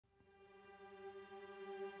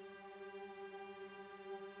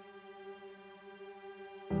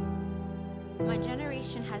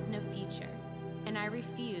generation has no future, and I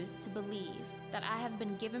refuse to believe that I have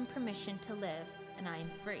been given permission to live and I am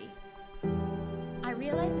free. I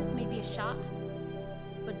realize this may be a shock,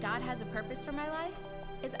 but God has a purpose for my life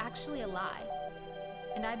is actually a lie,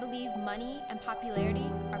 and I believe money and popularity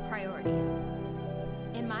are priorities.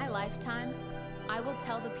 In my lifetime, I will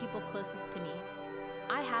tell the people closest to me,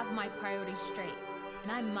 I have my priorities straight,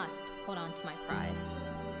 and I must hold on to my pride.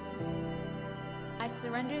 I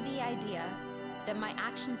surrender the idea that my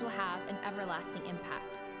actions will have an everlasting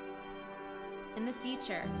impact. In the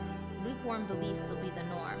future, lukewarm beliefs will be the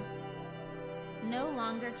norm. No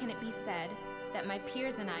longer can it be said that my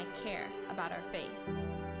peers and I care about our faith.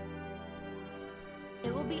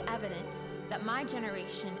 It will be evident that my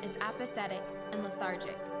generation is apathetic and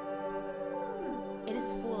lethargic. It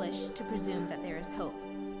is foolish to presume that there is hope.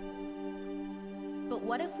 But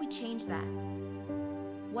what if we change that?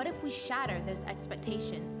 What if we shatter those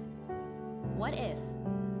expectations? What if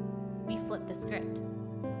we flip the script?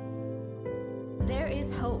 There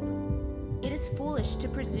is hope. It is foolish to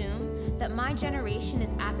presume that my generation is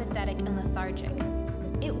apathetic and lethargic.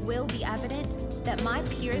 It will be evident that my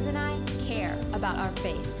peers and I care about our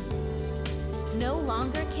faith. No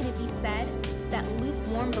longer can it be said that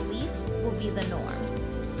lukewarm beliefs will be the norm.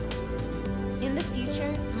 In the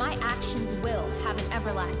future, my actions will have an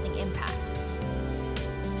everlasting impact.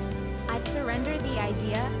 I surrender the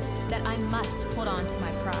idea that I must hold on to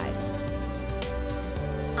my pride.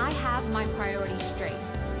 I have my priorities straight,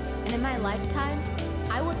 and in my lifetime,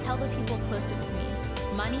 I will tell the people closest to me,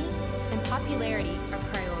 money and popularity are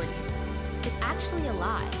priorities. It's actually a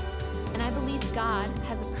lie, and I believe God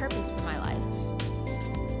has a purpose for my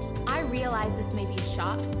life. I realize this may be a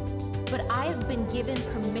shock, but I have been given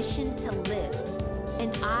permission to live,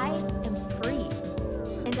 and I am free.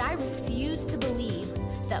 And I refuse to believe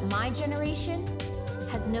that my generation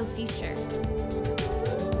has no future.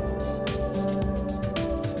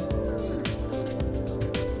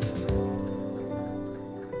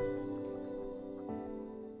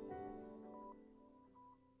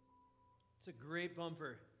 It's a great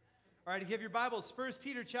bumper. All right, if you have your Bibles, 1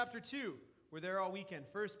 Peter chapter 2. We're there all weekend.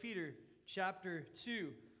 1 Peter chapter 2.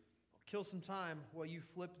 I'll kill some time while you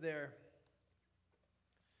flip there.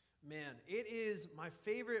 Man, it is my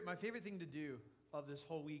favorite thing to do of this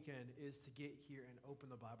whole weekend is to get here and open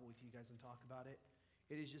the Bible with you guys and talk about it.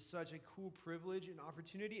 It is just such a cool privilege and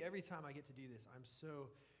opportunity every time I get to do this. I'm so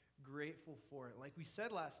grateful for it. Like we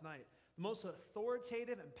said last night, the most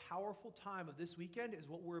authoritative and powerful time of this weekend is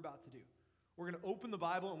what we're about to do. We're going to open the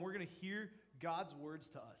Bible and we're going to hear God's words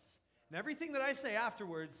to us. And everything that I say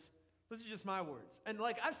afterwards, this is just my words. And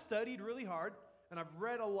like I've studied really hard and I've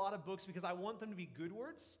read a lot of books because I want them to be good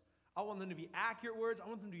words. I want them to be accurate words. I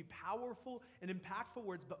want them to be powerful and impactful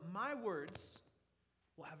words. But my words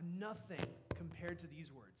will have nothing compared to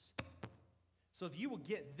these words. So if you will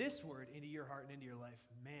get this word into your heart and into your life,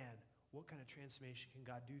 man, what kind of transformation can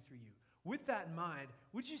God do through you? With that in mind,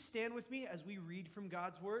 would you stand with me as we read from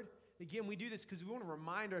God's word? Again, we do this because we want to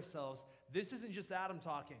remind ourselves this isn't just Adam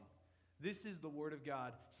talking. This is the word of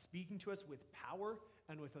God speaking to us with power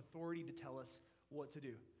and with authority to tell us what to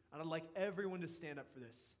do. And I'd like everyone to stand up for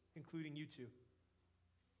this, including you two.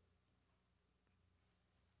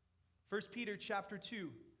 1 Peter chapter 2,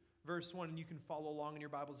 verse 1, and you can follow along in your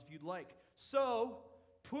Bibles if you'd like. So,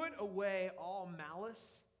 put away all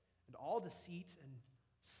malice and all deceit and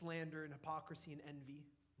slander and hypocrisy and envy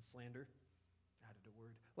and slander. Added a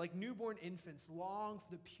word. Like newborn infants, long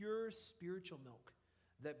for the pure spiritual milk,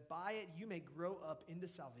 that by it you may grow up into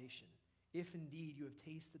salvation, if indeed you have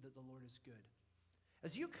tasted that the Lord is good.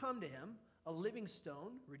 As you come to him, a living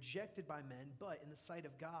stone, rejected by men, but in the sight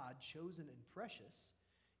of God, chosen and precious,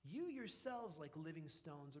 you yourselves, like living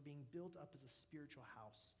stones, are being built up as a spiritual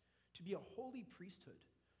house, to be a holy priesthood,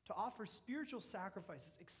 to offer spiritual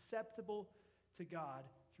sacrifices acceptable to God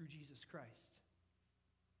through Jesus Christ.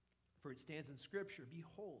 For it stands in Scripture,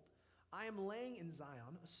 behold, I am laying in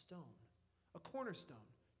Zion a stone, a cornerstone,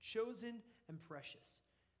 chosen and precious,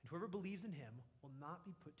 and whoever believes in him will not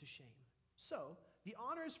be put to shame. So, the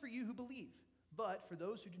honor is for you who believe, but for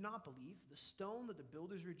those who do not believe, the stone that the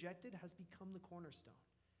builders rejected has become the cornerstone,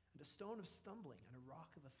 and a stone of stumbling and a rock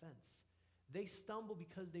of offense. They stumble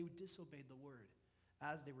because they disobeyed the word,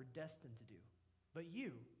 as they were destined to do. But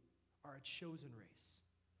you are a chosen race,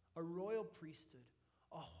 a royal priesthood,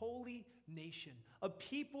 a holy nation, a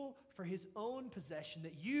people for his own possession,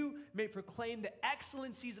 that you may proclaim the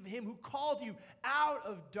excellencies of him who called you out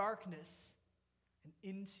of darkness and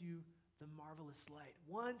into the marvelous light.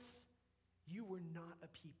 Once you were not a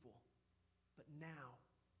people, but now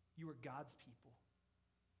you are God's people.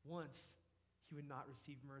 Once you would not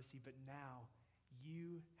receive mercy, but now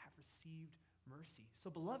you have received mercy. So,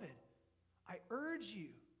 beloved, I urge you,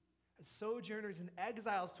 as sojourners and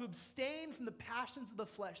exiles, to abstain from the passions of the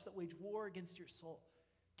flesh that wage war against your soul.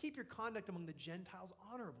 Keep your conduct among the Gentiles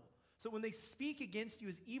honorable, so when they speak against you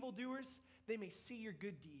as evildoers, they may see your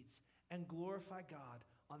good deeds and glorify God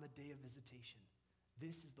on the day of visitation.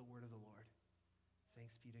 This is the word of the Lord.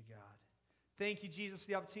 Thanks be to God. Thank you, Jesus, for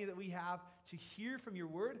the opportunity that we have to hear from your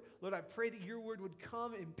word. Lord, I pray that your word would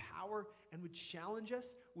come in power and would challenge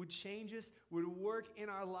us, would change us, would work in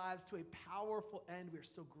our lives to a powerful end. We are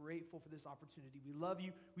so grateful for this opportunity. We love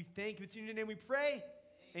you. We thank you. It's in your name we pray.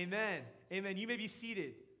 Amen. Amen. You may be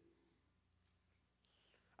seated.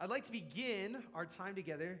 I'd like to begin our time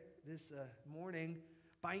together this morning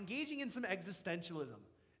by engaging in some existentialism.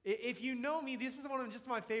 If you know me, this is one of just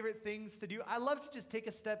my favorite things to do. I love to just take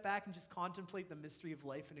a step back and just contemplate the mystery of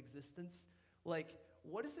life and existence. Like,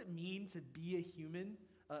 what does it mean to be a human,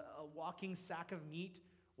 a walking sack of meat,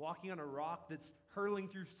 walking on a rock that's hurtling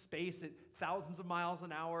through space at thousands of miles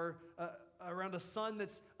an hour, around a sun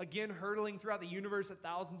that's, again, hurtling throughout the universe at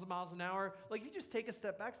thousands of miles an hour? Like, if you just take a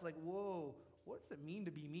step back, it's like, whoa, what does it mean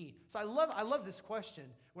to be me? So I love this question.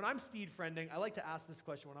 When I'm speed friending, I like to ask this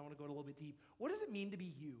question when I want to go a little bit deep. What does it mean to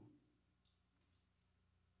be you?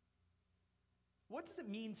 What does it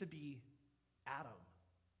mean to be Adam?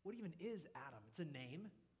 What even is Adam? It's a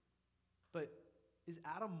name. But is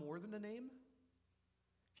Adam more than a name?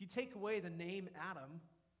 If you take away the name Adam,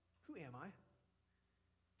 who am I?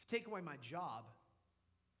 If you take away my job,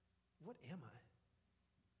 what am I?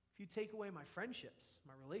 If you take away my friendships,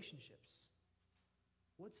 my relationships,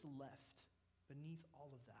 what's left beneath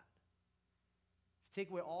all of that? If you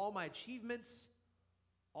take away all my achievements,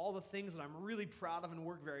 all the things that I'm really proud of and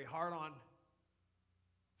work very hard on,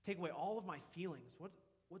 take away all of my feelings,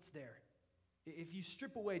 what's there? If you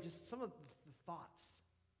strip away just some of the thoughts,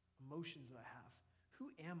 emotions that I have,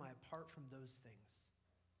 who am I apart from those things?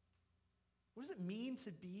 What does it mean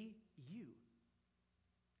to be you?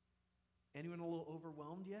 Anyone a little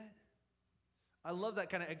overwhelmed yet? I love that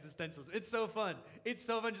kind of existentialism. It's so fun. It's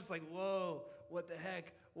so fun, just like, whoa, what the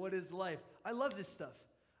heck? What is life? I love this stuff.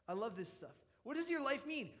 I love this stuff. What does your life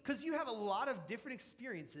mean? Because you have a lot of different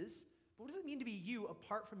experiences, but what does it mean to be you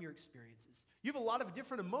apart from your experiences? You have a lot of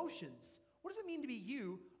different emotions. What does it mean to be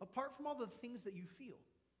you apart from all the things that you feel?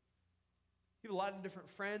 You have a lot of different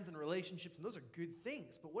friends and relationships, and those are good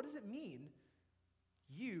things, but what does it mean,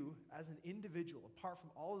 you as an individual, apart from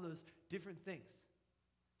all of those different things?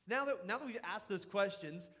 So now that we've asked those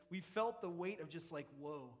questions, we've felt the weight of just like,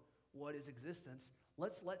 whoa, what is existence?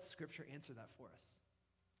 Let's let Scripture answer that for us.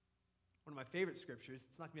 One of my favorite scriptures,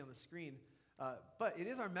 it's not going to be on the screen, but it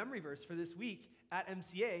is our memory verse for this week at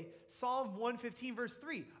MCA, Psalm 115, verse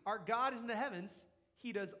 3. Our God is in the heavens.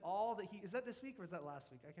 He does all that he... Is that this week or was that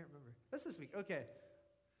last week? I can't remember. That's this week. Okay.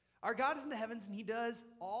 Our God is in the heavens, and he does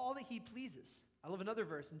all that he pleases. I love another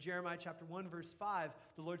verse in Jeremiah chapter 1, verse 5.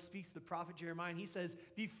 The Lord speaks to the prophet Jeremiah, and he says,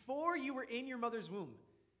 before you were in your mother's womb,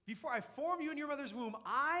 before I formed you in your mother's womb,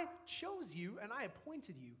 I chose you, and I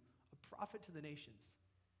appointed you a prophet to the nations.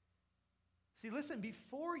 See, listen,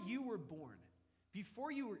 before you were born,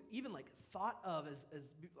 before you were even like thought of as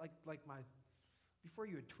before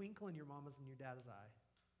you had twinkle in your mama's and your dad's eye,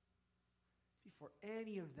 before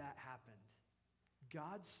any of that happened,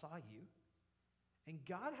 God saw you, and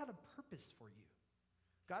God had a purpose for you.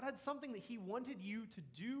 God had something that he wanted you to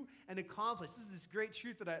do and accomplish. This is this great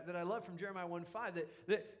truth that I love from Jeremiah 1:5,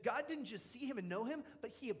 that God didn't just see him and know him,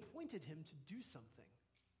 but he appointed him to do something.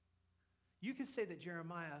 You could say that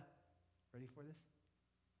Jeremiah, ready for this?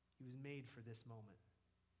 He was made for this moment.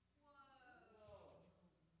 Whoa.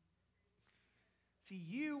 See,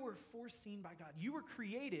 you were foreseen by God. You were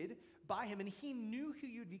created by him, and he knew who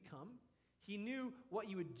you'd become. He knew what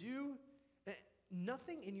you would do.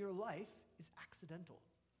 Nothing in your life is accidental.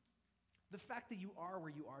 The fact that you are where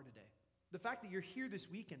you are today, the fact that you're here this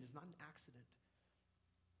weekend is not an accident.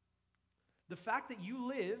 The fact that you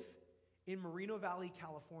live in Moreno Valley,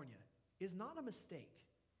 California is not a mistake.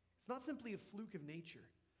 It's not simply a fluke of nature.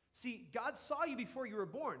 See, God saw you before you were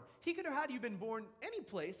born. He could have had you been born any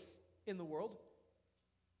place in the world.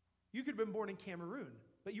 You could have been born in Cameroon,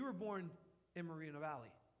 but you were born in Moreno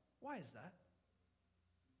Valley. Why is that?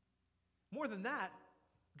 More than that,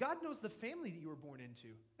 God knows the family that you were born into,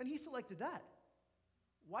 and he selected that.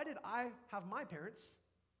 Why did I have my parents,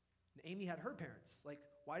 and Amy had her parents? Like,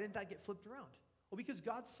 why didn't that get flipped around? Well, because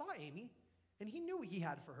God saw Amy, and he knew what he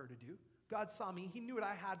had for her to do. God saw me. He knew what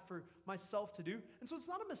I had for myself to do. And so it's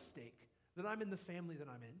not a mistake that I'm in the family that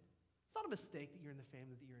I'm in. It's not a mistake that you're in the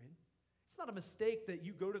family that you're in. It's not a mistake that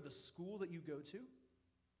you go to the school that you go to.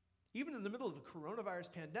 Even in the middle of a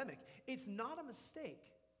coronavirus pandemic, it's not a mistake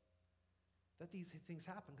that these things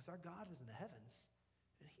happen because our God is in the heavens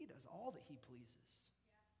and he does all that he pleases.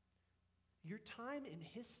 Your time in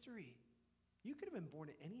history, you could have been born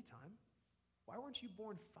at any time. Why weren't you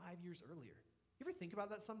born 5 years earlier? You ever think about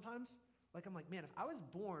that sometimes? Like, I'm like, man, if I was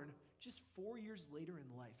born just 4 years later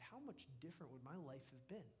in life, how much different would my life have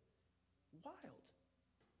been? Wild.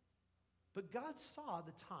 But God saw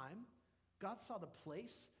the time, God saw the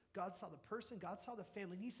place, God saw the person, God saw the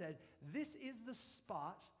family, and he said, this is the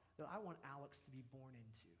spot that I want Alex to be born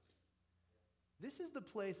into. This is the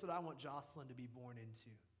place that I want Jocelyn to be born into.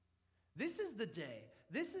 This is the day.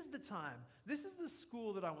 This is the time. This is the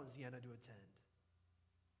school that I want Zienna to attend.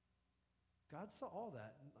 God saw all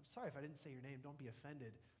that. I'm sorry if I didn't say your name. Don't be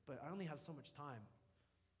offended. But I only have so much time.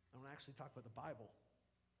 I want to actually talk about the Bible.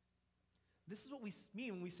 This is what we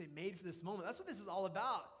mean when we say made for this moment. That's what this is all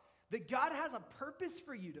about. That God has a purpose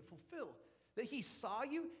for you to fulfill. That he saw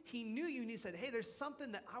you, he knew you, and he said, hey, there's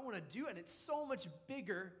something that I want to do, and it's so much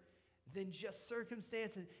bigger than just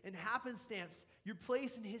circumstance and happenstance. Your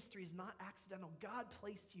place in history is not accidental. God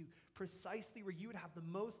placed you precisely where you would have the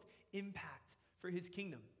most impact for his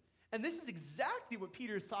kingdom. And this is exactly what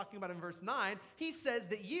Peter is talking about in verse 9. He says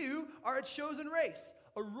that you are a chosen race,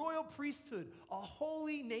 a royal priesthood, a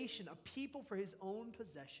holy nation, a people for his own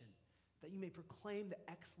possession, that you may proclaim the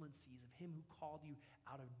excellencies of him who called you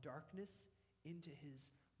out of darkness into his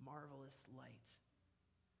marvelous light.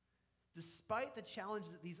 Despite the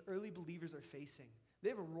challenges that these early believers are facing, they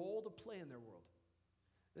have a role to play in their world.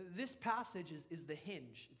 This passage is the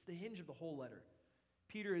hinge. It's the hinge of the whole letter.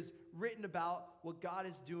 Peter has written about what God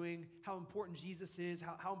is doing, how important Jesus is,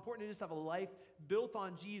 how important it is to have a life built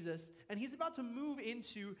on Jesus, and he's about to move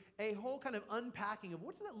into a whole kind of unpacking of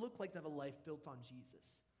what does it look like to have a life built on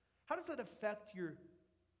Jesus? How does that affect your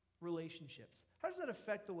relationships? How does that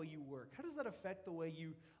affect the way you work? How does that affect the way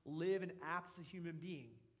you live and act as a human being?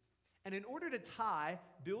 And in order to tie,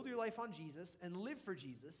 build your life on Jesus and live for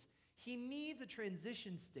Jesus, he needs a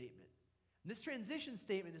transition statement. And this transition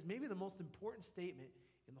statement is maybe the most important statement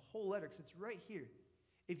in the whole letter because it's right here.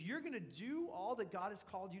 If you're going to do all that God has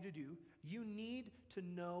called you to do, you need to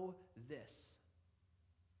know this.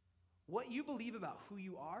 What you believe about who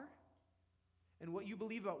you are and what you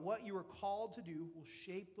believe about what you are called to do will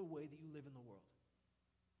shape the way that you live in the world.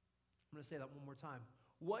 I'm going to say that one more time.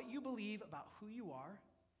 What you believe about who you are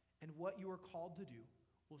and what you are called to do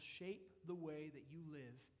will shape the way that you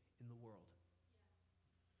live in the world.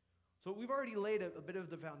 So we've already laid a bit of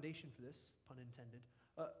the foundation for this, pun intended.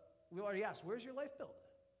 We've already asked, where's your life built?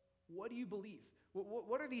 What do you believe?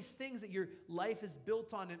 What are these things that your life is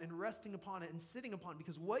built on and resting upon it and sitting upon?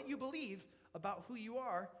 Because what you believe about who you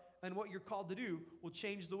are and what you're called to do will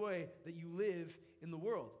change the way that you live in the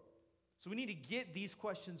world. So we need to get these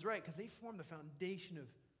questions right because they form the foundation of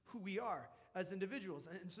who we are as individuals.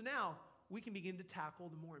 And so now we can begin to tackle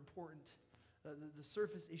the more important, the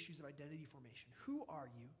surface issues of identity formation. Who are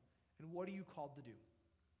you and what are you called to do?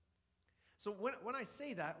 So when I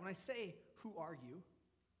say that, when I say who are you,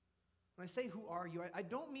 when I say who are you, I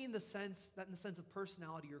don't mean in the sense of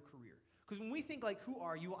personality or career. Because when we think like, who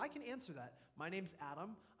are you? Well, I can answer that. My name's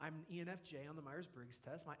Adam. I'm an ENFJ on the Myers-Briggs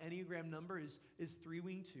test. My Enneagram number is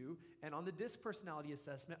 3-wing 2. And on the DISC personality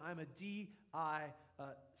assessment, I'm a DICS.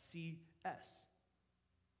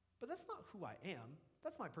 But that's not who I am.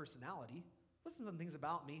 That's my personality. Listen to some things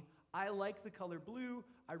about me. I like the color blue.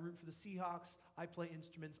 I root for the Seahawks. I play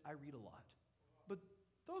instruments. I read a lot. But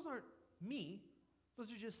those aren't me.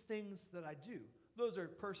 Those are just things that I do. Those are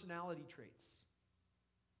personality traits.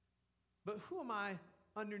 But who am I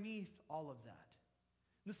underneath all of that?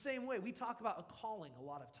 In the same way, we talk about a calling a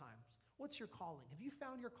lot of times. What's your calling? Have you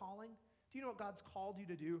found your calling? Do you know what God's called you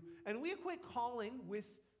to do? And we equate calling with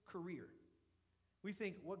career. We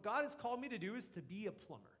think what God has called me to do is to be a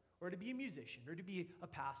plumber, or to be a musician, or to be a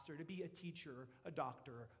pastor, to be a teacher, a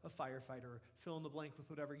doctor, a firefighter, fill in the blank with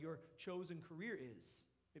whatever your chosen career is.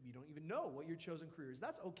 Maybe you don't even know what your chosen career is.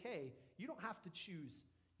 That's okay. You don't have to choose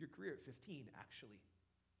your career at 15, actually.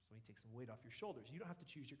 So let me take some weight off your shoulders. You don't have to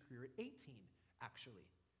choose your career at 18, actually.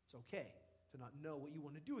 It's okay to not know what you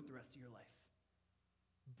want to do with the rest of your life.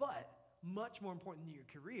 But much more important than your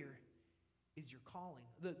career is your calling.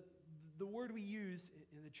 The word we use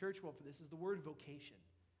in the church world for this is the word vocation.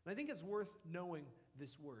 And I think it's worth knowing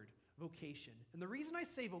this word, vocation. And the reason I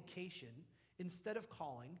say vocation instead of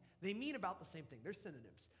calling, they mean about the same thing. They're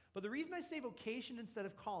synonyms. But the reason I say vocation instead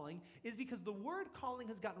of calling is because the word calling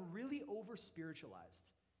has gotten really over-spiritualized.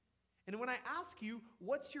 And when I ask you,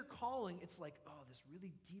 what's your calling? It's like, oh, this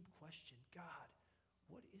really deep question. God,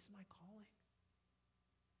 what is my calling?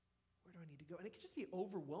 where do I need to go? And it can just be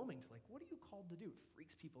overwhelming to like, what are you called to do? It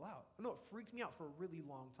freaks people out. I know it freaked me out for a really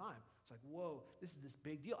long time. It's like, whoa, this is this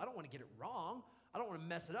big deal. I don't want to get it wrong. I don't want to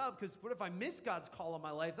mess it up because what if I miss God's call on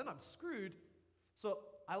my life? Then I'm screwed. So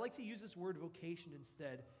I like to use this word vocation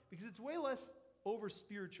instead because it's way less over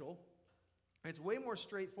spiritual and it's way more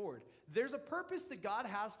straightforward. There's a purpose that God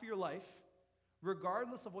has for your life,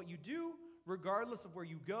 regardless of what you do, regardless of where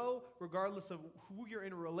you go, regardless of who you're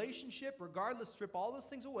in a relationship, regardless, strip all those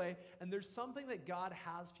things away, and there's something that God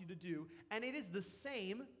has for you to do, and it is the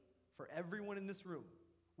same for everyone in this room.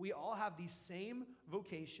 We all have the same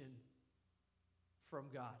vocation from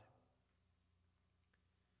God.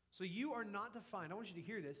 So you are not defined, I want you to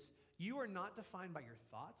hear this, you are not defined by your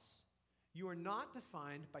thoughts, you are not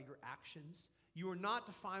defined by your actions, you are not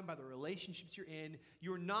defined by the relationships you're in,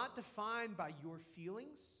 you are not defined by your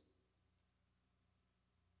feelings.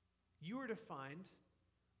 You are defined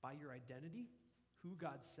by your identity, who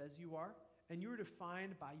God says you are, and you are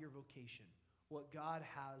defined by your vocation, what God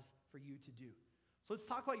has for you to do. So let's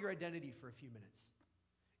talk about your identity for a few minutes.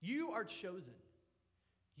 You are chosen.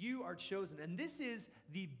 You are chosen. And this is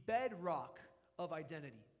the bedrock of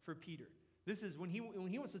identity for Peter. This is when he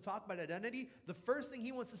wants to talk about identity, the first thing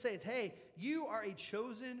he wants to say is, hey, you are a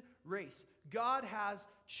chosen race. God has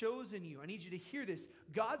chosen you. I need you to hear this.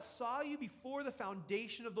 God saw you before the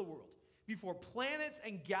foundation of the world. Before planets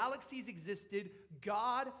and galaxies existed,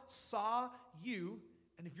 God saw you.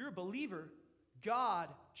 And if you're a believer, God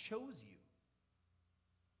chose you.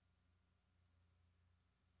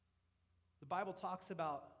 The Bible talks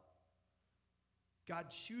about God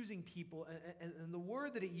choosing people, and the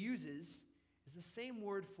word that it uses is the same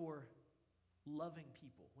word for loving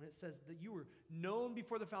people. When it says that you were known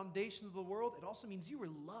before the foundation of the world, it also means you were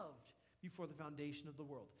loved before the foundation of the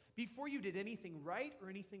world. Before you did anything right or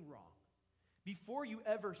anything wrong. Before you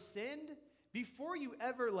ever sinned, before you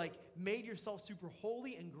ever made yourself super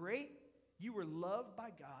holy and great, you were loved by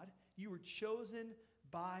God. You were chosen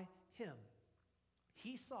by Him.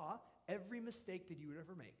 He saw every mistake that you would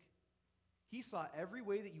ever make. He saw every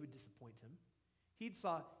way that you would disappoint Him. He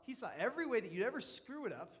saw every way that you'd ever screw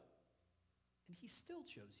it up, and He still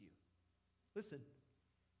chose you. Listen,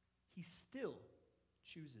 He still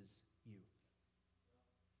chooses you.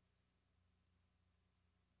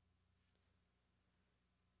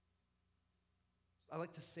 I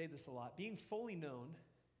like to say this a lot. Being fully known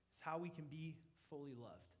is how we can be fully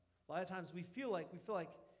loved. A lot of times we feel like,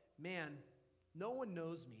 man, no one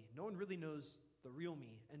knows me. No one really knows the real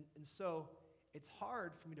me. And so it's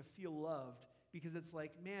hard for me to feel loved because it's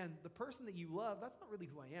like, man, the person that you love, that's not really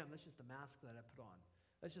who I am. That's just the mask that I put on.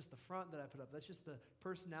 That's just the front that I put up. That's just the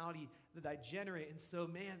personality that I generate. And so,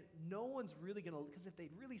 man, no one's really going to, because if they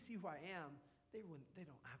really see who I am, they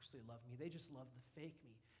don't actually love me. They just love the fake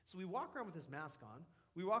me. So we walk around with this mask on.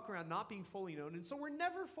 We walk around not being fully known, and so we're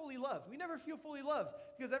never fully loved. We never feel fully loved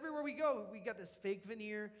because everywhere we go, we got this fake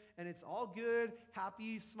veneer, and it's all good,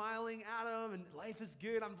 happy, smiling Adam, and life is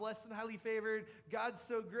good. I'm blessed and highly favored. God's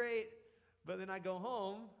so great. But then I go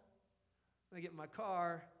home, and I get in my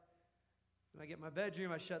car, and I get in my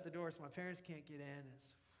bedroom. I shut the door so my parents can't get in.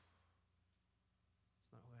 It's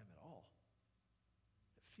not who I am at all.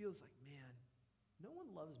 It feels like, man, no one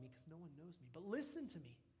loves me because no one knows me. But listen to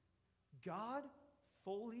me. God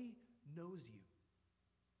fully knows you.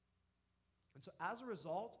 And so as a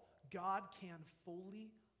result, God can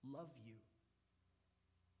fully love you.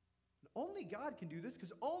 And only God can do this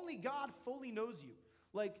because only God fully knows you.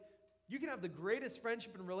 You can have the greatest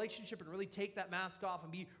friendship and relationship and really take that mask off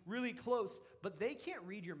and be really close, but they can't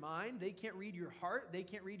read your mind, they can't read your heart, they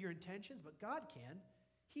can't read your intentions, but God can.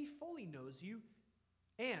 He fully knows you,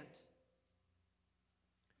 and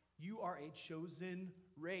you are a chosen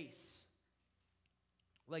race.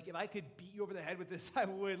 If I could beat you over the head with this, I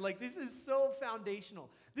would. This is so foundational.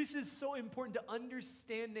 This is so important to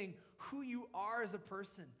understanding who you are as a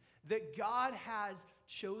person, that God has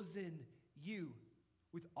chosen you.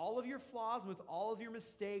 With all of your flaws, with all of your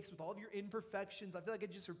mistakes, with all of your imperfections. I feel like I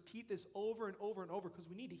just repeat this over and over and over because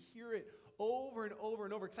we need to hear it over and over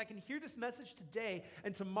and over. Because I can hear this message today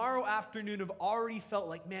and tomorrow afternoon have already felt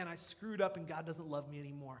like, man, I screwed up and God doesn't love me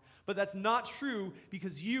anymore. But that's not true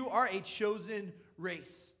because you are a chosen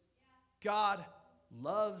race. God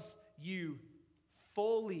loves you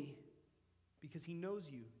fully because He knows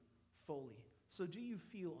you fully. So do you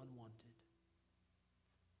feel unwanted?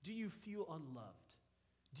 Do you feel unloved?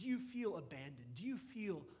 Do you feel abandoned? Do you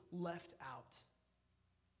feel left out?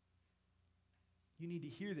 You need to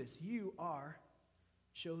hear this. You are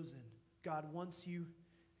chosen. God wants you,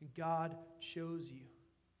 and God chose you.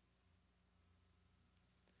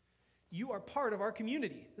 You are part of our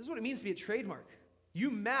community. This is what it means to be a trademark. You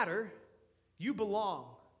matter. You belong.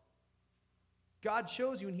 God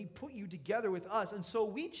chose you and he put you together with us. And so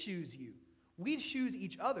we choose you. We choose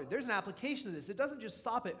each other. There's an application to this. It doesn't just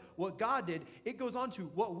stop at what God did. It goes on to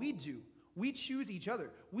what we do. We choose each other.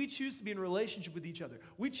 We choose to be in relationship with each other.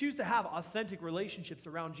 We choose to have authentic relationships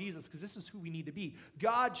around Jesus because this is who we need to be.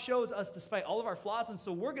 God chose us despite all of our flaws, and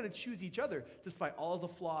so we're going to choose each other despite all of the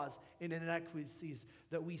flaws and inequities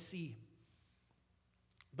that we see.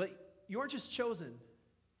 But you're just chosen.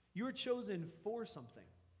 You're chosen for something.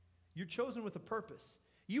 You're chosen with a purpose.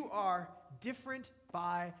 You are different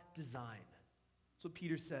by design. That's what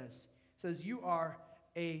Peter says. He says, you are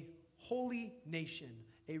a holy nation,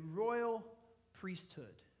 a royal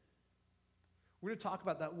priesthood. We're going to talk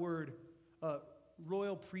about that word,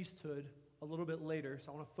 royal priesthood, a little bit later.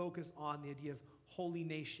 So I want to focus on the idea of holy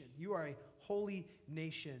nation. You are a holy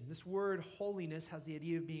nation. This word holiness has the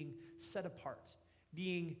idea of being set apart,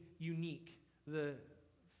 being unique. The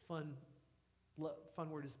fun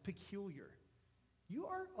word is peculiar. You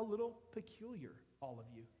are a little peculiar, all of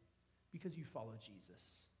you, because you follow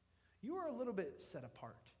Jesus. You are a little bit set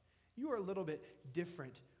apart. You are a little bit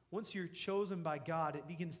different. Once you're chosen by God, it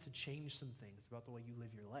begins to change some things about the way you live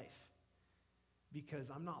your life. Because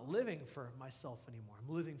I'm not living for myself anymore.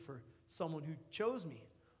 I'm living for someone who chose me.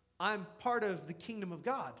 I'm part of the kingdom of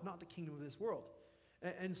God, not the kingdom of this world.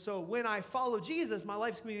 And so when I follow Jesus, my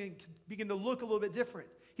life's going to begin to look a little bit different.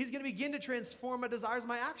 He's going to begin to transform my desires and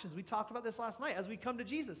my actions. We talked about this last night. As we come to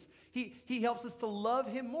Jesus, He helps us to love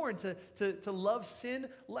Him more and to love sin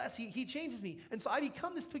less. He changes me. And so I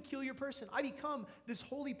become this peculiar person. I become this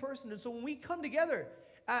holy person. And so when we come together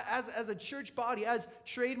as a church body, as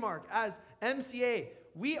Trademark, as MCA,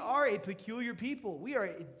 we are a peculiar people. We are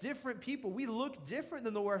a different people. We look different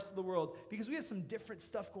than the rest of the world because we have some different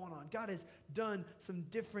stuff going on. God has done some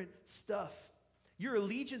different stuff. Your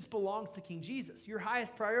allegiance belongs to King Jesus. Your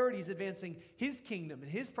highest priority is advancing His kingdom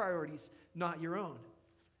and His priorities, not your own.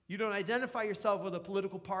 You don't identify yourself with a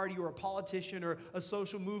political party or a politician or a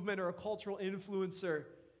social movement or a cultural influencer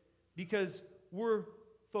because we're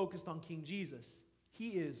focused on King Jesus. He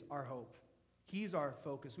is our hope. He's our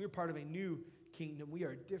focus. We're part of a new kingdom. We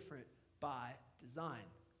are different by design.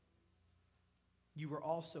 You were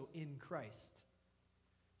also in Christ.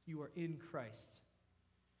 You are in Christ.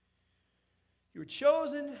 You're a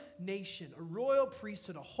chosen nation, a royal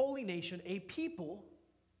priesthood, a holy nation, a people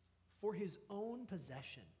for His own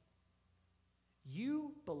possession.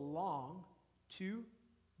 You belong to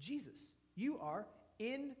Jesus. You are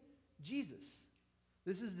in Jesus.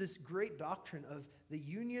 This is this great doctrine of the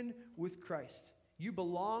union with Christ. You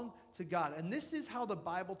belong to God. And this is how the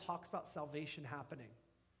Bible talks about salvation happening.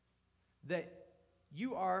 That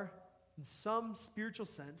you are, in some spiritual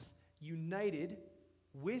sense, united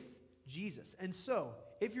with Jesus. And so,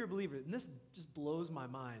 if you're a believer, and this just blows my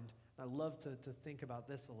mind, I love to think about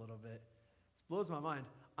this a little bit. This blows my mind.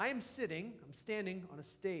 I'm standing on a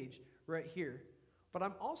stage right here, but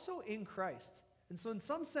I'm also in Christ. And so in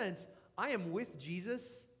some sense, I am with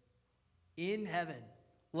Jesus in heaven,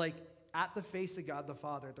 like at the face of God the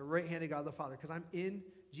Father, at the right hand of God the Father, because I'm in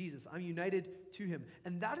Jesus. I'm united to Him.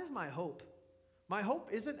 And that is my hope. My hope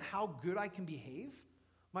isn't how good I can behave.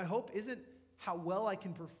 My hope isn't how well I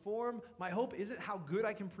can perform. My hope isn't how good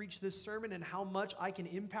I can preach this sermon and how much I can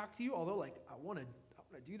impact you, although I want to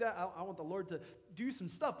do that. I want the Lord to do some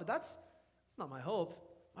stuff, but that's not my hope.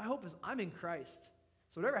 My hope is I'm in Christ.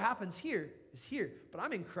 So whatever happens here is here, but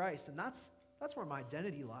I'm in Christ, and that's where my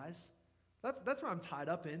identity lies. That's where I'm tied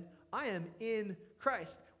up in. I am in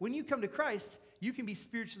Christ. When you come to Christ, you can be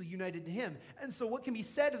spiritually united to Him. And so what can be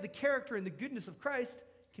said of the character and the goodness of Christ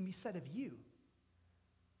can be said of you.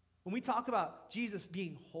 When we talk about Jesus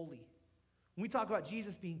being holy, when we talk about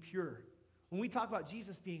Jesus being pure, when we talk about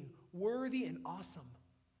Jesus being worthy and awesome,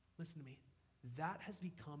 listen to me, that has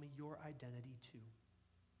become your identity too.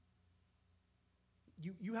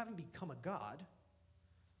 You haven't become a God,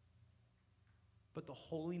 but the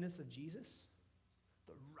holiness of Jesus,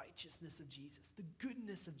 the righteousness of Jesus, the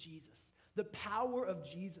goodness of Jesus, the power of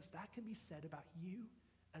Jesus, that can be said about you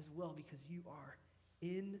as well because you are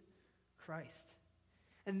in Christ.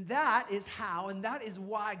 And that is how, and that is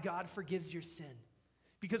why God forgives your sin.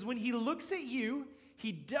 Because when He looks at you,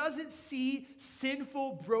 He doesn't see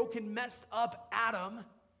sinful, broken, messed up Adam.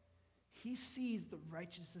 He sees the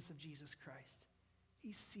righteousness of Jesus Christ.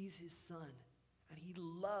 He sees His Son, and He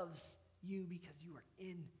loves you because you are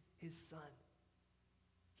in His Son.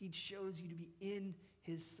 He chose you to be in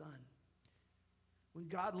His Son. When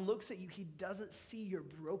God looks at you, He doesn't see your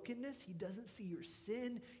brokenness. He doesn't see your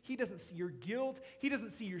sin. He doesn't see your guilt. He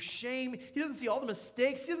doesn't see your shame. He doesn't see all the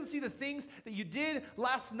mistakes. He doesn't see the things that you did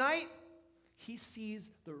last night. he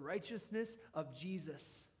sees the righteousness of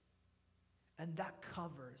Jesus, and that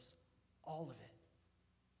covers all of it.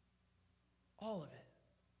 All of it.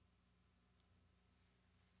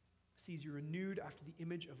 Sees you renewed after the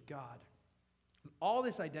image of God. And all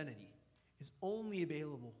this identity is only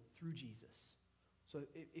available through Jesus. So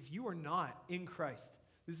if you are not in Christ,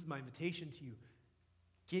 this is my invitation to you.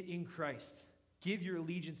 Get in Christ. Give your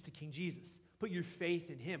allegiance to King Jesus. Put your faith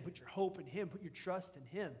in him. Put your hope in him. Put your trust in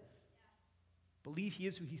him. Believe he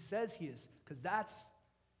is who he says he is, because that's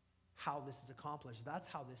how this is accomplished. That's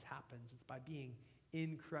how this happens. It's by being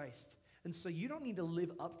in Christ. And so you don't need to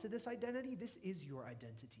live up to this identity. This is your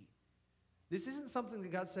identity. This isn't something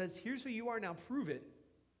that God says, here's who you are, now prove it.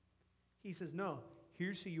 He says, no,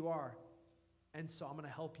 here's who you are, and so I'm going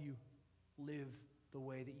to help you live the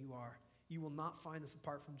way that you are. You will not find this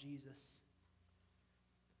apart from Jesus.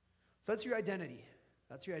 So that's your identity.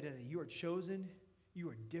 That's your identity. You are chosen, you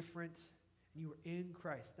are different, and you are in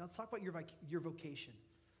Christ. Now let's talk about your vocation.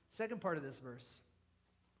 Second part of this verse.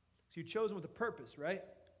 So you're chosen with a purpose, right?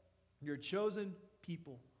 You're a chosen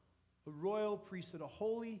people, a royal priesthood, a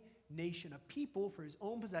holy nation, a people for his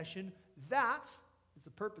own possession. That is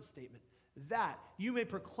a purpose statement. That you may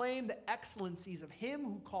proclaim the excellencies of him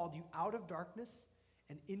who called you out of darkness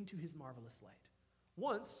and into his marvelous light.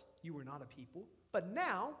 Once you were not a people, but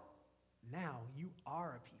now you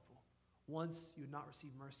are a people. Once you had not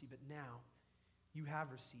received mercy, but now you have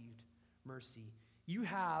received mercy. You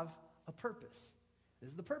have a purpose. This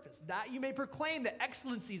is the purpose, that you may proclaim the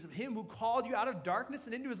excellencies of him who called you out of darkness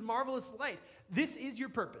and into his marvelous light. This is your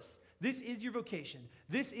purpose. This is your vocation.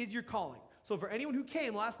 This is your calling. So for anyone who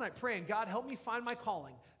came last night praying, God, help me find my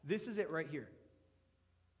calling, this is it right here.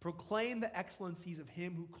 Proclaim the excellencies of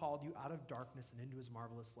him who called you out of darkness and into his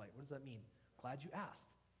marvelous light. What does that mean? Glad you asked.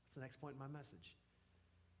 That's the next point in my message.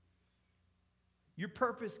 Your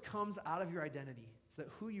purpose comes out of your identity, so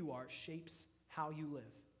that who you are shapes how you live.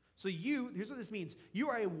 So here's what this means. You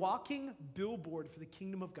are a walking billboard for the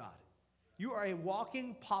kingdom of God. You are a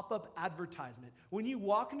walking pop-up advertisement. When you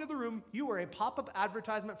walk into the room, you are a pop-up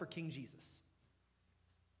advertisement for King Jesus.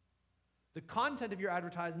 The content of your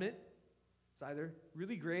advertisement is either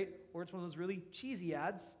really great or it's one of those really cheesy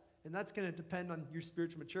ads, and that's going to depend on your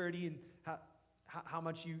spiritual maturity and how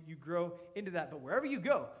much you grow into that. But wherever you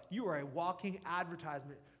go, you are a walking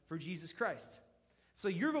advertisement for Jesus Christ. So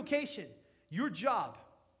your vocation, your job,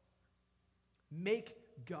 make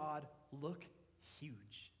God look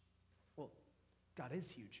huge. Well, God is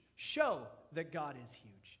huge. Show that God is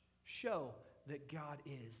huge. Show that God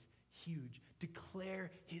is huge.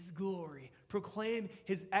 Declare his glory. Proclaim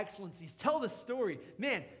his excellencies. Tell the story.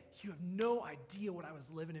 Man, you have no idea what I was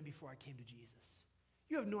living in before I came to Jesus.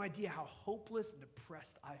 You have no idea how hopeless and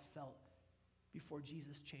depressed I felt before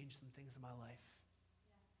Jesus changed some things in my life.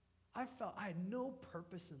 I felt I had no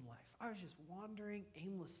purpose in life. I was just wandering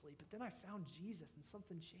aimlessly, but then I found Jesus and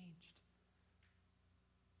something changed.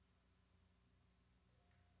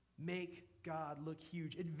 Make God look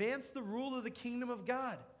huge. Advance the rule of the kingdom of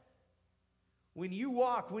God. When you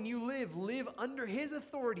walk, when you live under his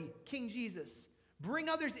authority, King Jesus. Bring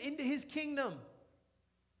others into his kingdom.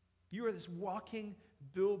 You are this walking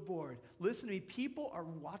billboard. Listen to me, people are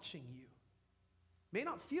watching you. May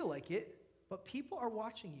not feel like it, but people are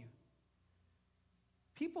watching you.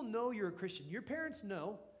 People know you're a Christian. Your parents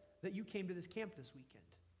know that you came to this camp this weekend.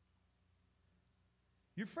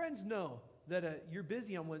 Your friends know that you're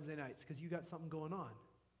busy on Wednesday nights because you got something going on.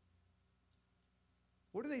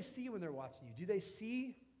 What do they see when they're watching you? Do they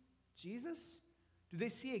see Jesus? Do they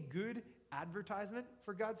see a good advertisement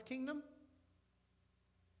for God's kingdom?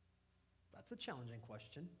 That's a challenging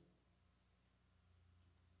question.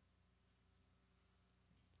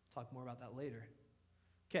 I'll talk more about that later.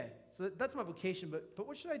 Okay, so that's my vocation, but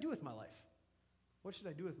what should I do with my life? What should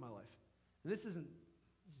I do with my life? And this is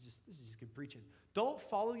just good preaching. Don't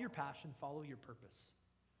follow your passion, follow your purpose.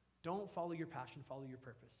 Don't follow your passion, follow your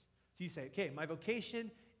purpose. So you say, okay, my vocation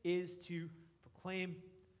is to proclaim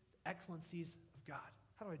the excellencies of God.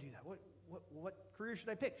 How do I do that? What career should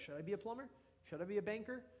I pick? Should I be a plumber? Should I be a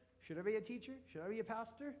banker? Should I be a teacher? Should I be a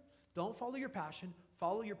pastor? Don't follow your passion,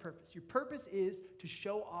 follow your purpose. Your purpose is to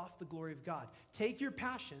show off the glory of God. Take your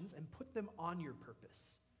passions and put them on your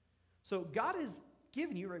purpose. So God has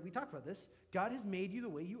given you, right, we talked about this, God has made you the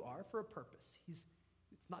way you are for a purpose. It's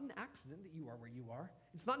not an accident that you are where you are.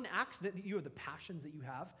 It's not an accident that you have the passions that you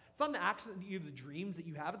have. It's not an accident that you have the dreams that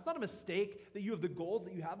you have. It's not a mistake that you have the goals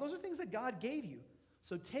that you have. Those are things that God gave you.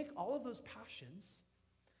 So take all of those passions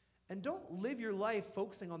and don't live your life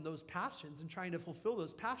focusing on those passions and trying to fulfill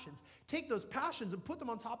those passions. Take those passions and put them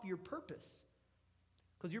on top of your purpose.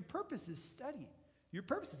 Because your purpose is steady. Your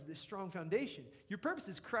purpose is this strong foundation. Your purpose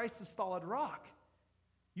is Christ the solid rock.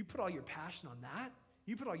 You put all your passion on that.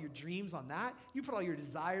 You put all your dreams on that. You put all your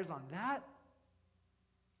desires on that.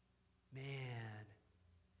 Man,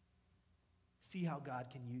 see how God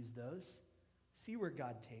can use those. See where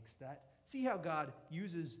God takes that. See how God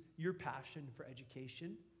uses your passion for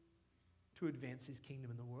education to advance his kingdom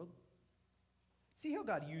in the world. See how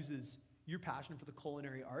God uses your passion for the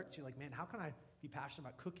culinary arts. You're like, man, how can I be passionate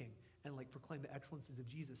about cooking and like proclaim the excellences of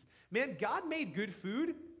Jesus? Man, God made good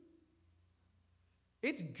food.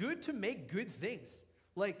 It's good to make good things.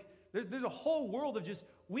 Like, there's a whole world of just,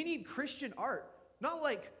 we need Christian art. Not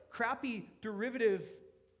like crappy derivative,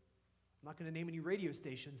 I'm not going to name any radio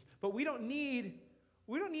stations, but we don't need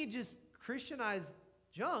just Christianized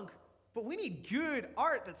junk, but we need good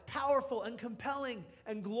art that's powerful and compelling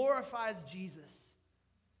and glorifies Jesus.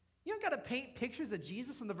 You don't got to paint pictures of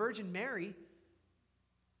Jesus and the Virgin Mary,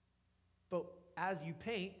 but as you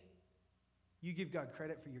paint, you give God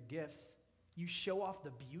credit for your gifts. You show off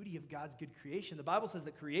the beauty of God's good creation. The Bible says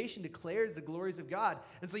that creation declares the glories of God.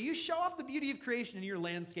 And so you show off the beauty of creation in your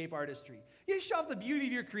landscape artistry. You show off the beauty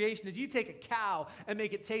of your creation as you take a cow and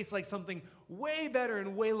make it taste like something way better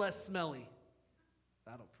and way less smelly.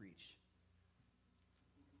 That'll preach.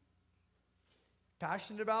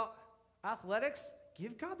 Passionate about athletics?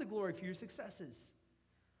 Give God the glory for your successes.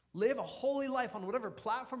 Live a holy life on whatever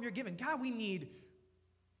platform you're given. God, we need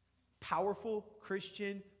powerful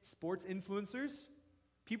Christian sports influencers,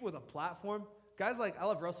 people with a platform. Guys like, I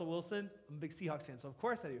love Russell Wilson. I'm a big Seahawks fan, so of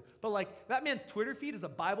course I do. But like, that man's Twitter feed is a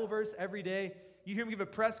Bible verse every day. You hear him give a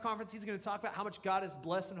press conference, he's going to talk about how much God has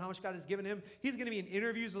blessed him, how much God has given him. He's going to be in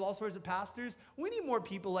interviews with all sorts of pastors. We need more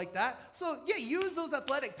people like that. So yeah, use those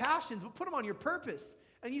athletic passions, but put them on your purpose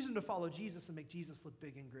and use them to follow Jesus and make Jesus look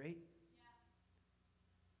big and great.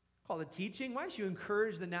 Call it teaching. Why don't you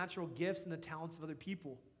encourage the natural gifts and the talents of other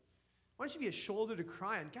people? Why don't you be a shoulder to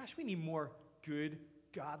cry on? Gosh, we need more good,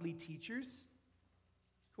 godly teachers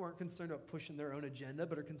who aren't concerned about pushing their own agenda,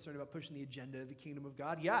 but are concerned about pushing the agenda of the kingdom of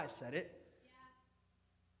God. Yeah, I said it.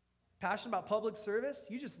 Yeah. Passionate about public service?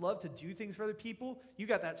 You just love to do things for other people? You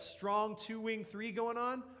got that strong 2-wing 3 going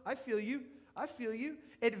on? I feel you. I feel you.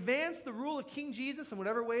 Advance the rule of King Jesus in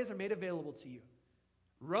whatever ways are made available to you.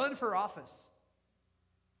 Run for office.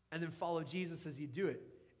 And then follow Jesus as you do it.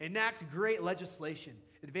 Enact great legislation.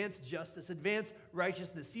 Advance justice. Advance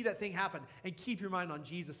righteousness. See that thing happen. And keep your mind on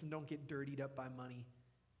Jesus and don't get dirtied up by money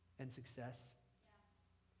and success.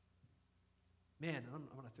 Yeah. Man, I'm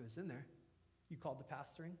going to throw this in there. You called to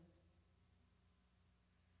pastoring?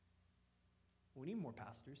 We need more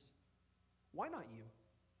pastors. Why not you?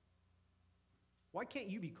 Why can't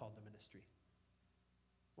you be called to ministry?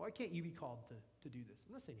 Why can't you be called to do this?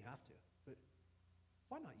 I'm not saying you have to, but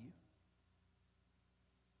why not you?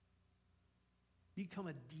 Become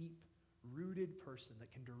a deep-rooted person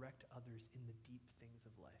that can direct others in the deep things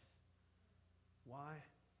of life. Why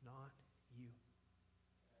not you?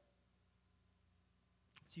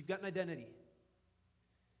 So you've got an identity.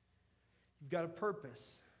 You've got a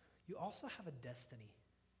purpose. You also have a destiny.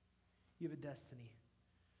 You have a destiny.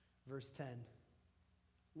 Verse 10.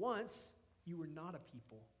 Once you were not a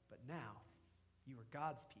people, but now you are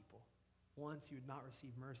God's people. Once you had not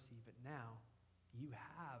received mercy, but now you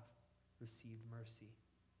have received mercy.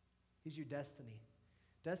 Here's your destiny.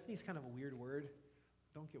 Destiny is kind of a weird word.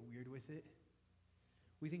 Don't get weird with it.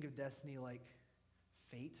 We think of destiny like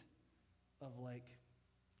fate, of like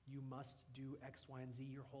you must do X, Y, and Z.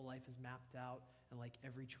 Your whole life is mapped out, and like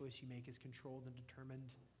every choice you make is controlled and determined.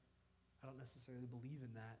 I don't necessarily believe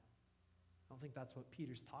in that. I don't think that's what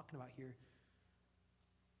Peter's talking about here.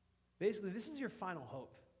 Basically, this is your final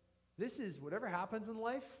hope. This is whatever happens in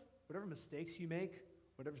life, whatever mistakes you make,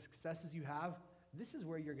 whatever successes you have, this is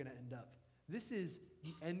where you're going to end up. This is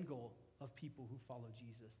the end goal of people who follow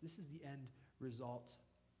Jesus. This is the end result.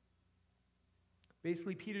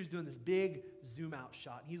 Basically, Peter's doing this big zoom out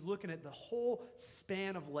shot. He's looking at the whole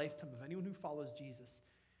span of lifetime of anyone who follows Jesus.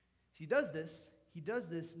 He does this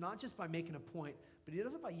not just by making a point, but he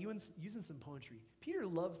does it by using some poetry. Peter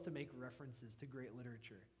loves to make references to great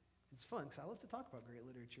literature. It's fun because I love to talk about great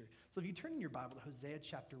literature. So if you turn in your Bible to Hosea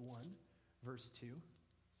chapter 1, verse 2.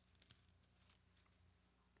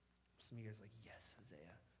 Some of you guys are like, yes, Hosea.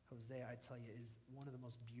 Hosea, I tell you, is one of the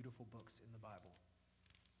most beautiful books in the Bible.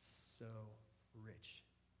 So rich.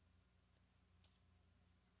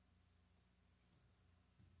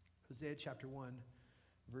 Hosea chapter 1,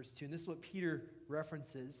 verse 2. And this is what Peter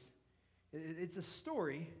references. It's a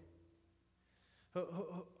story.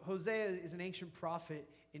 Hosea is an ancient prophet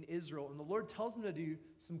in Israel, and the Lord tells him to do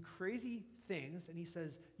some crazy things, and he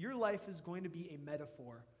says, your life is going to be a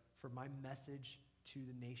metaphor for my message to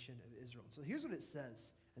the nation of Israel. So here's what it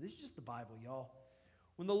says, and this is just the Bible, y'all.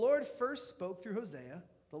 When the Lord first spoke through Hosea,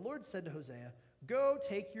 the Lord said to Hosea, Go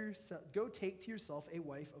take to yourself a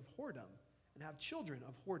wife of whoredom and have children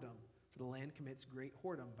of whoredom, for the land commits great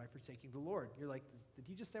whoredom by forsaking the Lord. You're like, did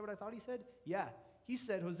he just say what I thought he said? Yeah. He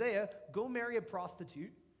said, Hosea, go marry a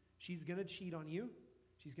prostitute. She's going to cheat on you.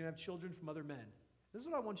 She's going to have children from other men. This is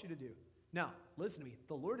what I want you to do. Now, listen to me.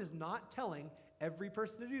 The Lord is not telling every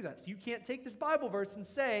person to do that. So you can't take this Bible verse and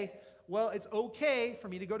say, well, it's okay for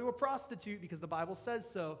me to go to a prostitute because the Bible says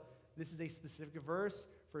so. This is a specific verse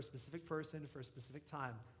for a specific person for a specific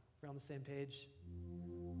time. We're on the same page.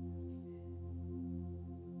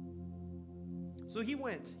 So he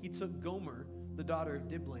went. He took Gomer, the daughter of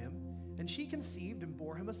Diblaim, and she conceived and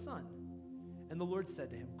bore him a son. And the Lord said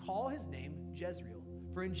to him, Call his name Jezreel,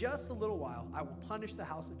 for in just a little while I will punish the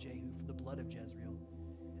house of Jehu for the blood of Jezreel,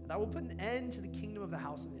 and I will put an end to the kingdom of the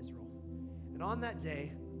house of Israel. And on that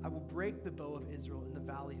day I will break the bow of Israel in the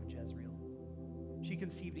valley of Jezreel. She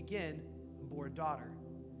conceived again and bore a daughter.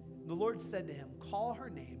 And the Lord said to him, Call her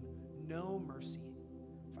name No Mercy,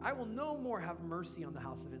 for I will no more have mercy on the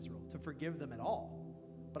house of Israel to forgive them at all,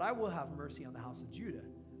 but I will have mercy on the house of Judah,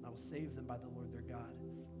 and I will save them by the Lord their God.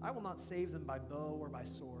 I will not save them by bow or by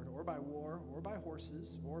sword or by war or by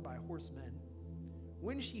horses or by horsemen.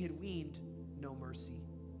 When she had weaned No Mercy.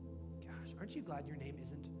 Gosh, aren't you glad your name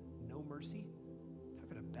isn't No Mercy?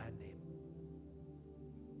 Talk about a bad name.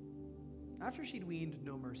 After she'd weaned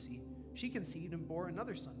No Mercy, she conceived and bore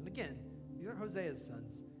another son. And again, these aren't Hosea's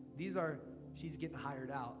sons. These are, she's getting hired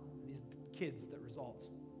out. These are the kids that result.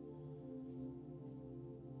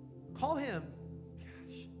 Call him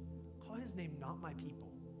his name Not My People.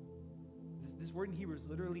 This word in Hebrew is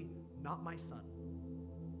literally not my son.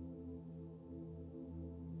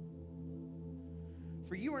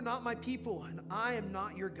 For you are not my people, and I am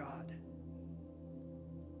not your God.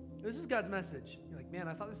 This is God's message. You're like, man,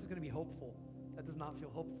 I thought this was going to be hopeful. That does not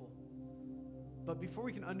feel hopeful. But before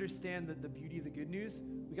we can understand the beauty of the good news,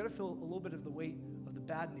 we got to feel a little bit of the weight of the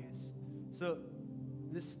bad news. So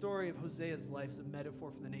this story of Hosea's life is a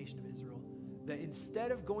metaphor for the nation of Israel. That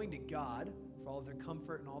instead of going to God for all of their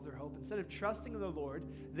comfort and all of their hope, instead of trusting in the Lord,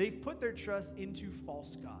 they've put their trust into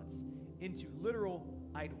false gods, into literal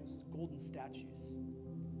idols, golden statues.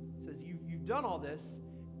 It says, you've done all this,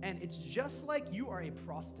 and it's just like you are a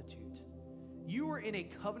prostitute. You were in a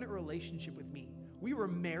covenant relationship with me. We were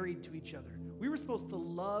married to each other. We were supposed to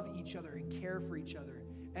love each other and care for each other.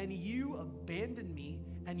 And you abandoned me,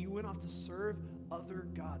 and you went off to serve other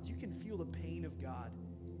gods. You can feel the pain of God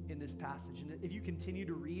in this passage. And if you continue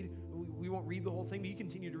to read, we won't read the whole thing, but you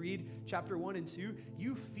continue to read chapter 1 and 2,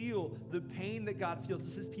 you feel the pain that God feels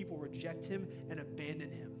as his people reject him and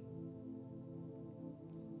abandon him.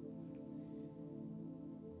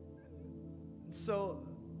 And so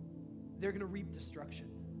they're going to reap destruction.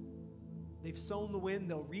 They've sown the wind,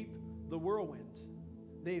 they'll reap the whirlwind.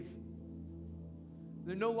 They're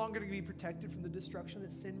no longer going to be protected from the destruction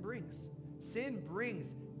that sin brings. Sin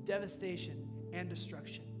brings devastation and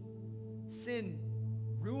destruction. Sin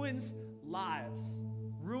ruins lives,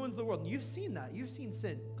 ruins the world. And you've seen that. You've seen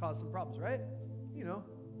sin cause some problems, right? You know.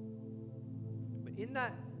 But in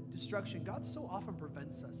that destruction, God so often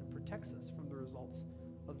prevents us and protects us from the results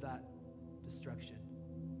of that destruction.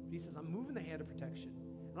 But he says, I'm moving the hand of protection,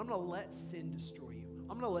 and I'm going to let sin destroy you.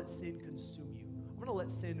 I'm going to let sin consume you. I'm going to let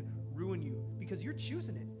sin ruin you because you're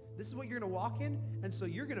choosing it. This is what you're going to walk in, and so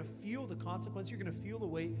you're going to feel the consequence. You're going to feel the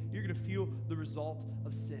weight. You're going to feel the result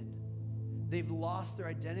of sin. They've lost their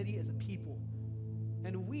identity as a people,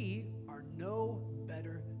 and we are no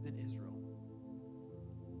better than Israel.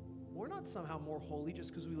 We're not somehow more holy just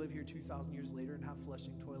because we live here 2,000 years later and have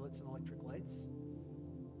flushing toilets and electric lights.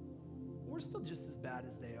 We're still just as bad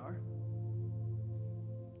as they are.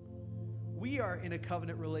 We are in a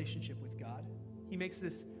covenant relationship with God. He makes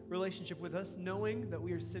this relationship with us knowing that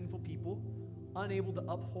we are sinful people, unable to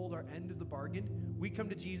uphold our end of the bargain. We come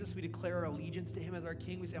to Jesus, we declare our allegiance to him as our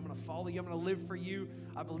king. We say, I'm going to follow you, I'm going to live for you.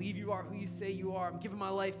 I believe you are who you say you are. I'm giving my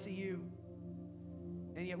life to you.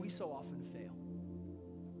 And yet we so often fail.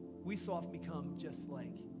 We so often become just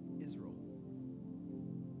like Israel.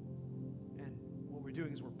 And what we're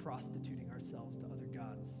doing is we're prostituting ourselves to other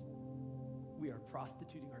gods. We are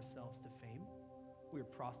prostituting ourselves to fame. We are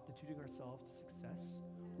prostituting ourselves to success.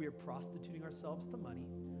 We are prostituting ourselves to money.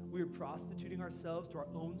 We are prostituting ourselves to our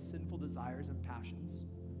own sinful desires and passions.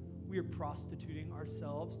 We are prostituting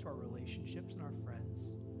ourselves to our relationships and our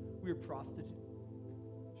friends. We are prostituting.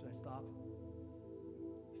 Should I stop?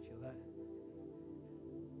 You feel that?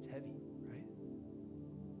 It's heavy, right?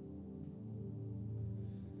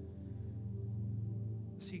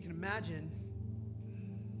 So you can imagine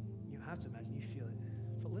have to imagine you feel it.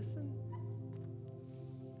 But listen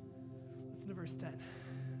to verse 10.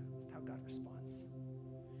 Listen how God responds.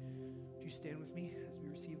 Would you stand with me as we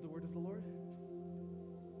receive the word of the Lord?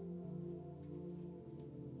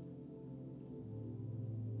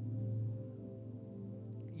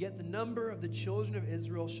 Yet the number of the children of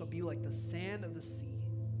Israel shall be like the sand of the sea,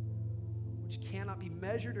 which cannot be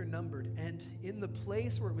measured or numbered. And in the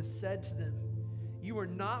place where it was said to them, you are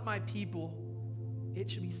not my people, it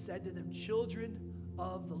shall be said to them, children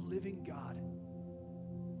of the living God.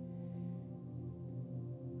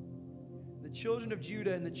 The children of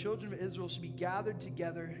Judah and the children of Israel shall be gathered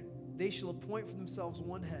together. They shall appoint for themselves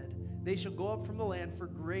one head. They shall go up from the land, for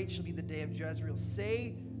great shall be the day of Jezreel.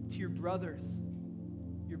 Say to your brothers,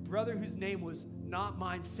 your brother whose name was not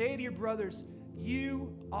mine, say to your brothers,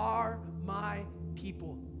 you are my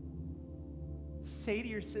people. Say to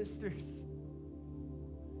your sisters,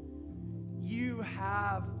 you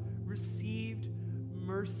have received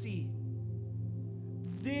mercy.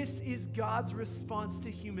 This is God's response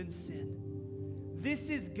to human sin. This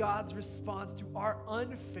is God's response to our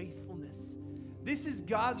unfaithfulness. This is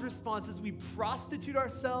God's response as we prostitute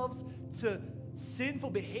ourselves to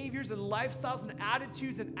sinful behaviors and lifestyles and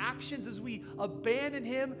attitudes and actions, as we abandon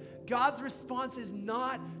Him. God's response is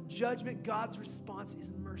not judgment. God's response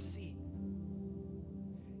is mercy.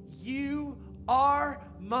 You are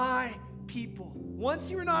my people.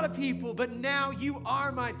 Once you were not a people, but now you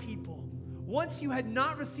are my people. Once you had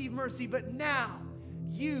not received mercy, but now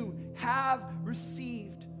you have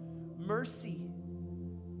received mercy.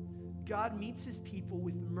 God meets His people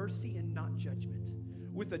with mercy and not judgment,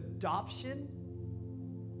 with adoption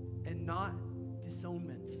and not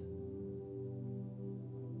disownment.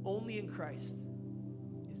 Only in Christ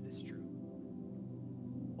is this true.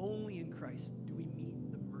 Only in Christ do we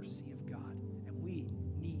meet the mercy of God, and we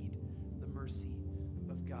need the mercy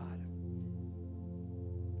of God.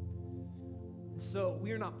 And so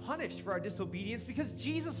we are not punished for our disobedience because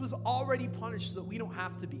Jesus was already punished so that we don't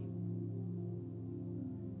have to be.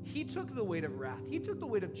 He took the weight of wrath. He took the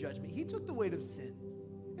weight of judgment. He took the weight of sin.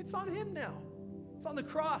 It's on Him now. It's on the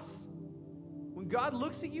cross. When God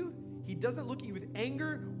looks at you, He doesn't look at you with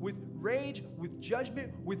anger, with rage, with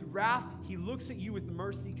judgment, with wrath. He looks at you with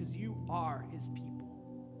mercy because you are His people.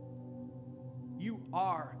 You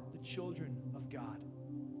are the children of God.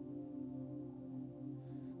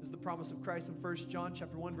 This is the promise of Christ in 1 John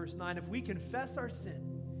chapter 1, verse 9. If we confess our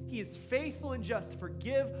sin, He is faithful and just to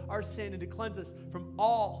forgive our sin and to cleanse us from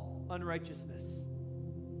all unrighteousness.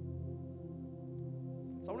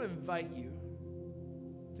 So I want to invite you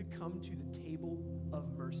to come to the table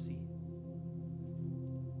of mercy.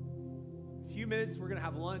 In a few minutes, we're going to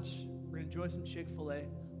have lunch. We're going to enjoy some Chick-fil-A.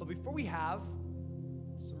 But before we have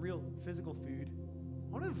some real physical food,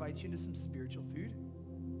 I want to invite you into some spiritual food.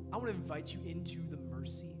 I want to invite you into the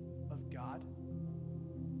mercy of God.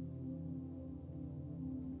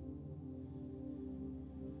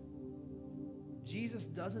 Jesus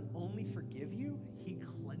doesn't only forgive you, He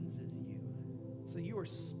cleanses you. So you are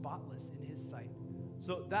spotless in His sight.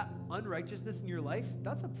 So that unrighteousness in your life,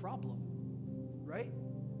 that's a problem, right?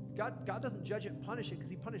 God doesn't judge it and punish it because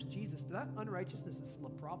He punished Jesus, but that unrighteousness is still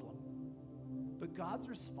a problem. But God's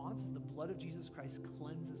response is the blood of Jesus Christ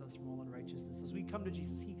cleanses us from all unrighteousness. As we come to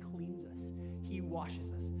Jesus, He cleans us. He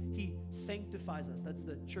washes us. He sanctifies us. That's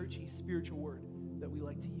the churchy spiritual word that we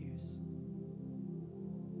like to use.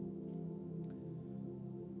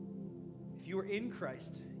 If you are in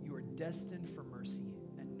Christ, you are destined for mercy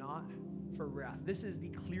and not for wrath. This is the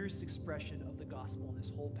clearest expression of the gospel in this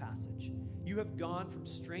whole passage. You have gone from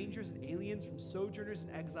strangers and aliens, from sojourners and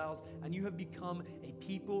exiles, and you have become a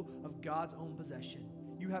people of God's own possession.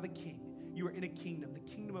 You have a king. You are in a kingdom. The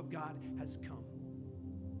kingdom of God has come.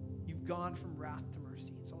 You've gone from wrath to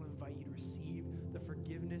mercy. And so I want to invite you to receive the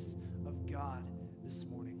forgiveness of God this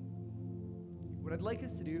morning. What I'd like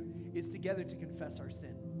us to do is together to confess our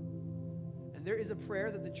sin. And there is a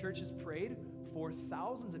prayer that the church has prayed for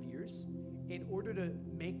thousands of years in order to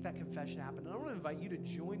make that confession happen. And I want to invite you to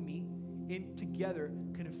join me in together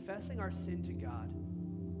confessing our sin to God,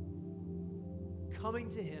 coming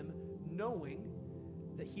to Him knowing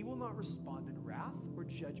that He will not respond in wrath or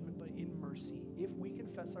judgment, but in mercy. If we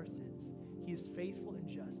confess our sins, He is faithful and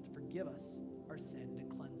just to forgive us our sin,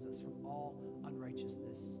 to cleanse us from all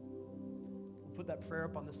unrighteousness. We'll put that prayer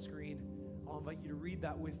up on the screen. I'll invite you to read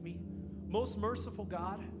that with me. Most merciful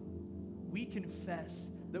God, we confess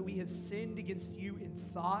that we have sinned against You in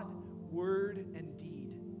thought, word, and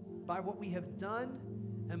deed, by what we have done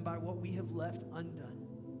and by what we have left undone.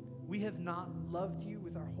 We have not loved You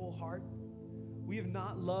with our whole heart. We have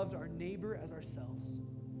not loved our neighbor as ourselves.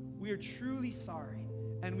 We are truly sorry,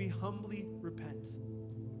 and we humbly repent.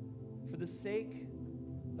 For the sake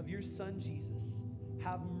of your Son, Jesus,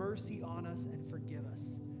 have mercy on us and forgive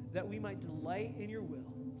us, that we might delight in your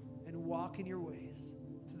will and walk in your ways,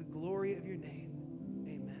 to the glory of your name.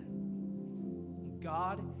 Amen.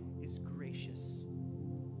 God is gracious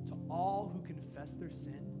to all who confess their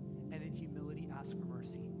sin and in humility ask for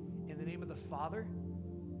mercy. In the name of the Father,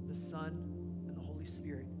 the Son, and the Holy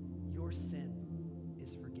Spirit, your sin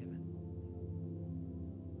is forgiven.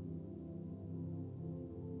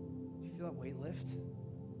 Do you feel that weight lift?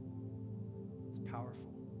 It's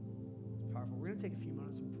powerful. It's powerful. We're going to take a few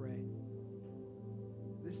moments and pray.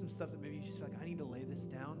 There's some stuff that maybe you just feel like, I need to lay this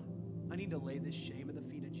down. I need to lay this shame at the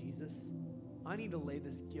feet of Jesus. I need to lay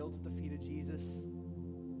this guilt at the feet of Jesus.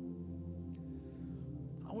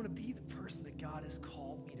 I want to be the person that God has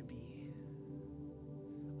called me to be.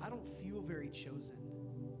 I don't feel very chosen.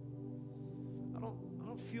 I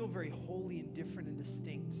don't feel very holy and different and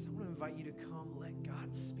distinct. I want to invite you to come, let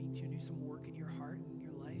God speak to you and do some work in your heart and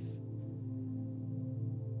your life.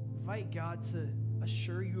 Invite God to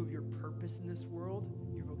assure you of your purpose in this world,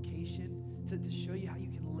 your vocation, to show you how you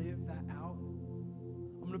can live that out.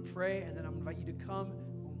 I'm going to pray, and then I'm going to invite you to come.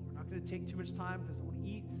 We're not going to take too much time because I want to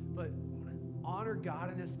eat, but I want to honor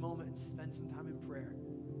God in this moment and spend some time in prayer.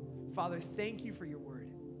 Father, thank you for your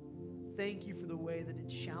word. Thank you for the way that it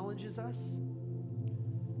challenges us,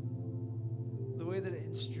 the way that it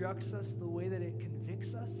instructs us, the way that it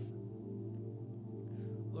convicts us.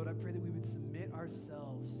 Lord, I pray that we would submit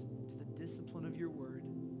ourselves to the discipline of your word.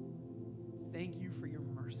 Thank you for your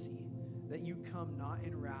mercy, that you come not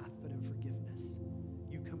in wrath, but in forgiveness.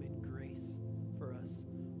 You come in grace for us.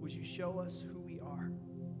 Would you show us who we are?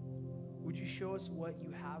 Would you show us what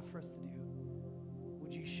you have for us to do?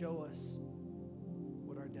 Would you show us